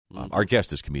Our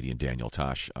guest is comedian Daniel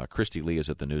Tosh. Christy Lee is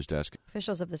at the news desk.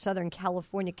 Officials of the Southern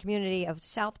California community of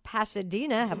South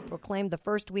Pasadena have proclaimed the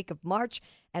first week of March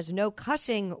as No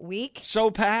Cussing Week.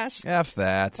 So pass? F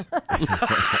that.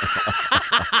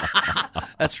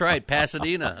 That's right,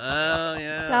 Pasadena. Oh,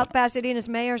 yeah. South Pasadena's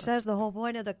mayor says the whole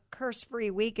point of the curse-free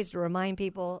week is to remind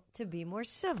people to be more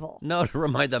civil. No, to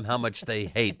remind them how much they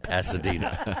hate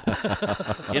Pasadena.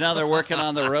 They're working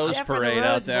on the Rose Except for the Parade Rose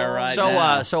out there Bowl. right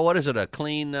now. So what is it? A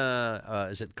clean?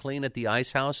 Is it clean at the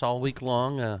Ice House all week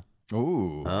long?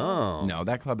 Ooh. Oh. No,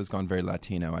 that club has gone very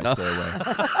Latino. I stay away.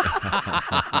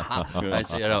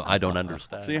 I don't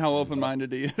understand. See how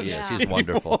open-minded he is? Yes, he's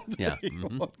wonderful. Yeah.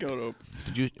 Won't go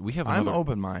to. We have I'm another.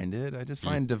 open-minded. I just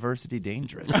find diversity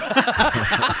dangerous. Put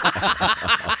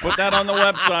that on the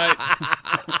website.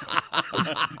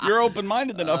 You're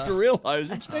open-minded enough to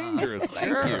realize it's dangerous.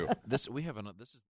 Thank you. This is.